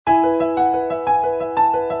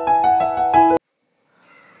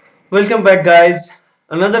Welcome back, guys.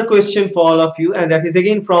 Another question for all of you, and that is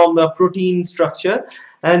again from the protein structure.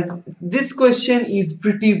 And this question is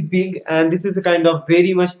pretty big, and this is a kind of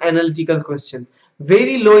very much analytical question.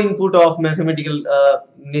 Very low input of mathematical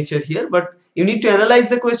nature here, but you need to analyze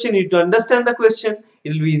the question, you need to understand the question,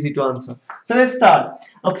 it will be easy to answer. So let's start.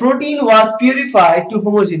 A protein was purified to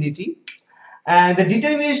homogeneity, and the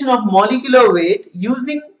determination of molecular weight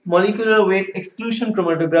using molecular weight exclusion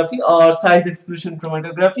chromatography or size exclusion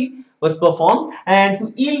chromatography was performed, and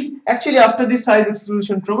to yield, actually after this size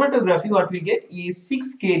exclusion chromatography, what we get is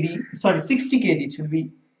 60 kd, it should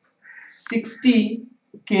be 60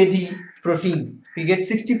 kd protein. We get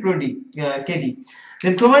 60 kd.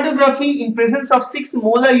 Then chromatography in presence of 6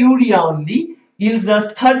 molar urea only yields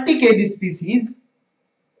us 30 kd species,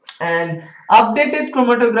 and updated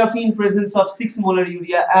chromatography in presence of 6 molar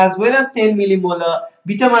urea as well as 10 millimolar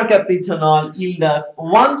beta mercaptan yield us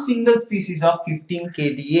one single species of 15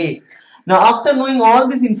 kDa. Now, after knowing all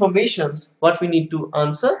these informations, what we need to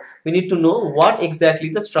answer? We need to know what exactly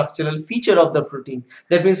the structural feature of the protein.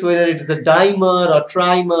 That means whether it is a dimer or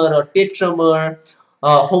trimer or tetramer,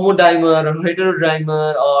 homodimer or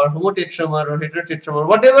heterodimer or homotetramer or heterotetramer,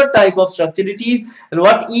 whatever type of structure it is, and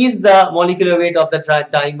what is the molecular weight of the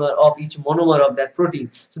dimer of each monomer of that protein.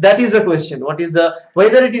 So that is the question. What is the,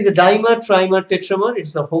 whether it is a dimer, trimer, tetramer,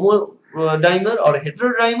 it's a homodimer or a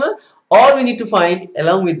heterodimer, or we need to find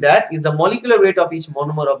along with that is the molecular weight of each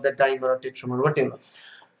monomer of the dimer or tetramer, whatever.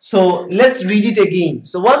 So let's read it again.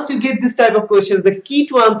 So once you get this type of questions, the key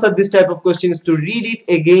to answer this type of question is to read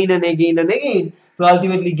it again and again and again to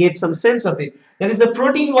ultimately get some sense of it. That is, the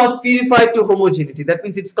protein was purified to homogeneity. That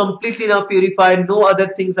means it's completely now purified. No other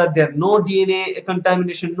things are there. No DNA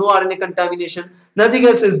contamination, no RNA contamination. Nothing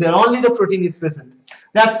else is there. Only the protein is present.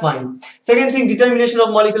 That's fine. Second thing, determination of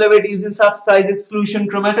molecular weight using such size exclusion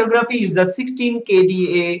chromatography uses 16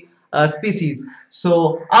 kDa species.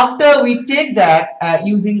 So after we take that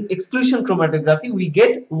using exclusion chromatography, we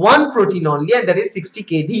get one protein only, and that is 60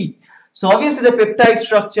 kD. So obviously the peptide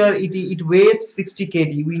structure, it weighs 60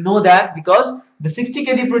 kD. We know that because the 60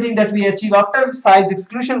 kD protein that we achieve after size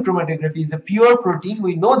exclusion chromatography is a pure protein.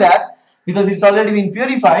 We know that because it's already been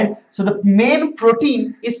purified. So the main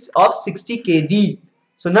protein is of 60 kD.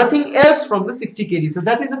 So nothing else from the 60 kD. So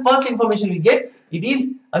that is the first information we get. It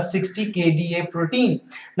is a 60 kDa protein.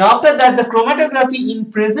 Now after that, the chromatography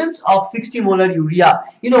in presence of 60 molar urea.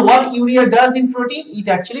 You know what urea does in protein? It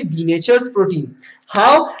actually denatures protein.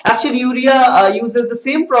 How? Actually urea uses the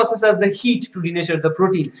same process as the heat to denature the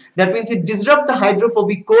protein. That means it disrupts the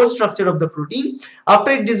hydrophobic core structure of the protein.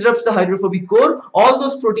 After it disrupts the hydrophobic core, all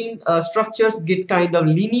those protein structures get kind of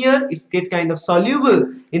linear. It's get kind of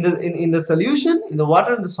soluble in the solution, in the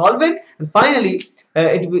water, in the solvent, and finally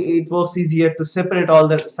it works easier to separate all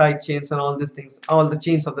the side chains and all these things, all the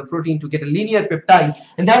chains of the protein to get a linear peptide,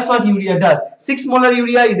 and that's what urea does. 6 molar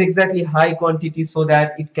urea is exactly high quantity so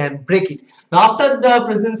that it can break it. Now after the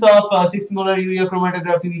presence of 6 molar urea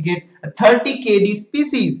chromatography, we get a 30 kD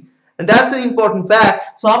species, and that's an important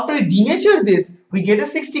fact. So after we denature this, we get a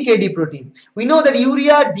 60 kD protein. We know that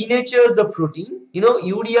urea denatures the protein. You know,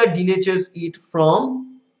 urea denatures it from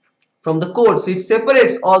the core, so it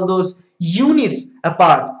separates all those units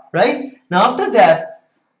apart, right? Now after that,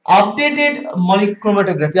 updated molecular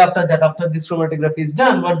chromatography, after this chromatography is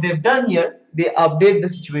done, what they've done here, they update the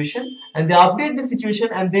situation,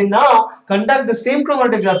 and they now conduct the same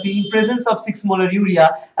chromatography in presence of 6 molar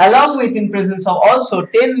urea along with in presence of also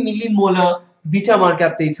 10 millimolar beta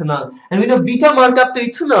mercaptan. And we know beta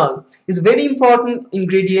mercaptan is very important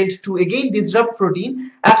ingredient to again disrupt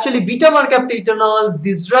protein. Actually beta mercaptan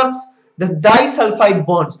disrupts the disulfide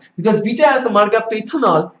bonds because beta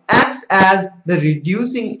mercaptan acts as the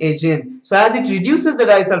reducing agent. So as it reduces the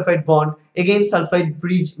disulfide bond, again sulfide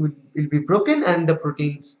bridge will be broken and the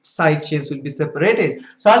protein side chains will be separated.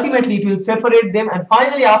 So ultimately it will separate them, and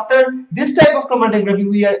finally after this type of chromatography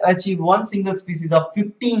we achieve one single species of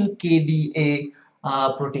 15 kDa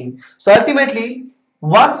protein. So ultimately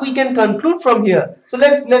what we can conclude from here, so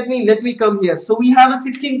let me come here. So we have a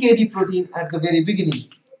 16 kD protein at the very beginning.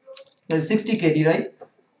 There's 60 kD, right?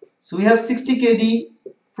 So we have 60 kD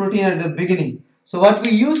protein at the beginning. So what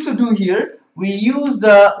we used to do here, we use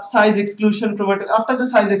the size exclusion chromatography. After the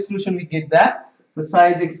size exclusion we get that. So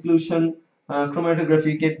size exclusion chromatography,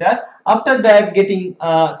 we get that. After that, getting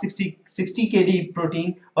 60 kD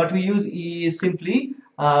protein, what we use is simply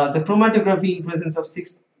the chromatography in presence of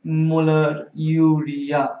 6 molar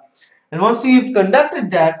urea. And once we've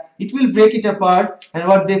conducted that, it will break it apart, and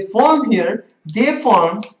what they form here, they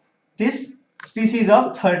form this species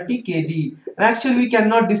of 30 kD. And actually we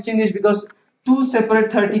cannot distinguish because two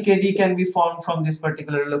separate 30 kD can be formed from this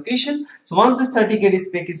particular location. So once this 30 kD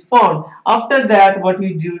spec is formed, after that what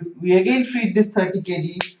we do, we again treat this 30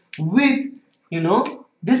 kD with, you know,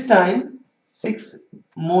 this time 6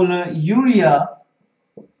 molar urea.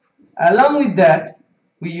 Along with that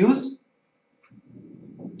we use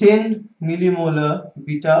 10 millimolar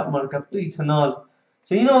beta mercaptoethanol.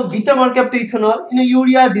 So you know, beta mercaptoethanol, you know,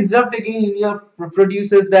 urea disrupt again, urea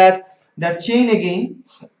produces that chain again.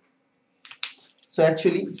 So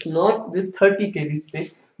actually it's not this 30 kD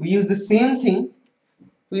spec, we use the same thing,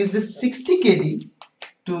 we use this 60 kD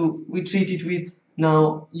to, we treat it with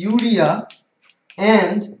now urea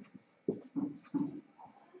and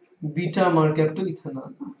beta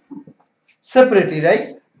mercaptoethanol separately,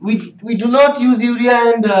 right? We do not use urea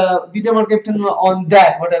and beta mercaptoethanol on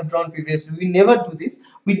that what I've drawn previously. We never do this.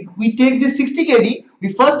 We take this 60 kD,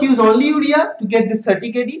 we first use only urea to get this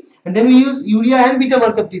 30 kD, and then we use urea and beta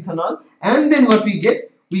mercaptoethanol, and then what we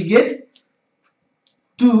get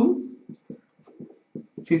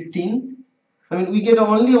 15, I mean we get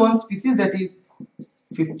only one species, that is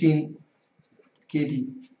 15 kD.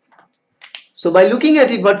 So by looking at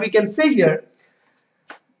it, what we can say here,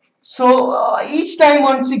 so each time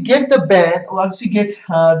once we get the band, once we get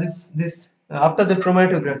this after the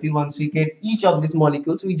chromatography, once we get each of these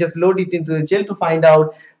molecules, we just load it into the gel to find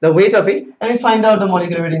out the weight of it, and we find out the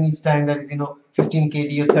molecular weight in each time, that is, you know, 15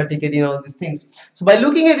 kD or 30 kD and all these things. So by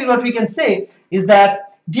looking at it, what we can say is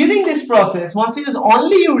that during this process, once you use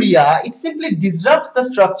only urea, it simply disrupts the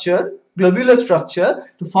structure, globular structure,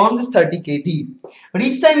 to form this 30 kD. But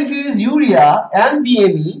each time if you use urea and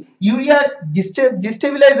BME, urea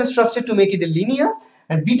destabilize the structure to make it a linear,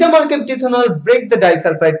 and beta mercaptoethanol break the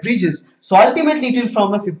disulfide bridges. So ultimately it will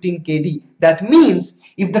form a 15 kD. That means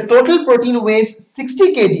if the total protein weighs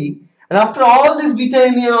 60 kD, and after all this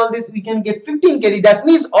beta ME and all this we can get 15 kD, that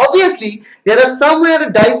means obviously there are somewhere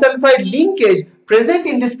a disulfide linkage present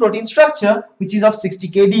in this protein structure which is of 60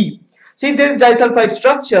 kD. So if there is disulfide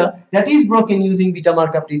structure that is broken using beta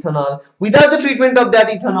mercaptoethanol, without the treatment of that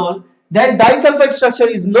ethanol, that disulfide structure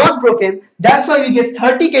is not broken. That's why we get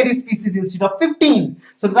 30 kD species instead of 15.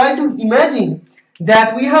 So try to imagine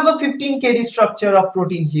that we have a 15 kD structure of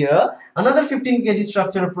protein here, another 15 kD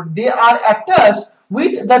structure of protein. They are attached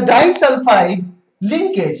with the disulfide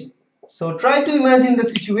linkage. So try to imagine the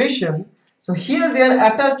situation. So here they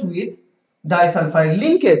are attached with disulfide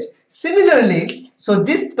linkage. Similarly, so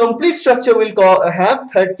this complete structure will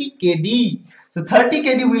have 30 kD. So 30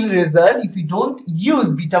 kD will result if we don't use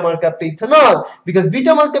beta mercaptoethanol, because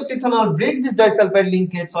beta mercaptoethanol break this disulfide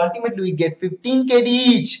linkage. So ultimately we get 15 kD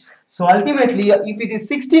each. So ultimately if it is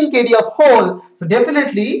 16 kD of whole, so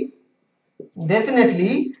definitely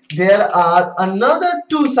there are another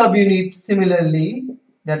two subunits similarly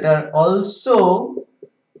that are also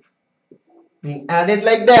being added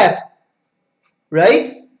like that,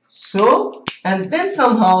 right? So, and then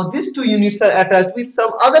somehow these two units are attached with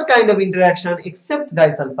some other kind of interaction except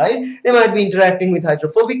disulfide. They might be interacting with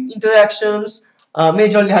hydrophobic interactions,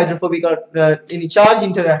 majorly hydrophobic or any charge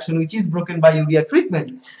interaction which is broken by urea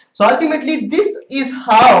treatment. So ultimately this is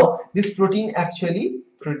how this protein actually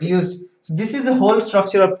produced. So this is the whole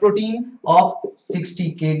structure of protein of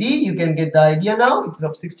 60 kD. You can get the idea now. It's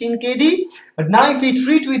of 16 kD. But now if we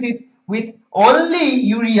treat with it with only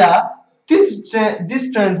urea, these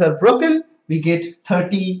strands are broken, we get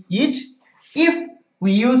 30 each. If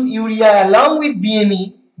we use urea along with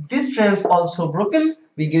BME, these strands also broken,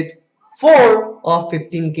 we get 4 of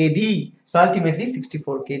 15 kD. So ultimately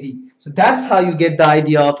 64 kD. So that's how you get the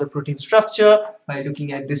idea of the protein structure by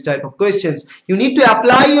looking at this type of questions. You need to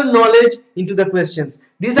apply your knowledge into the questions.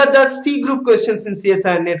 These are the C group questions in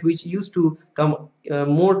CSIR NET which used to come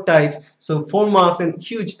more types. So 4 marks and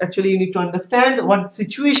huge. Actually you need to understand what the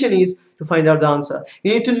situation is to find out the answer.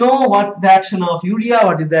 You need to know what the action of urea,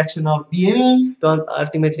 what is the action of BME to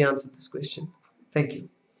ultimately answer this question. Thank you.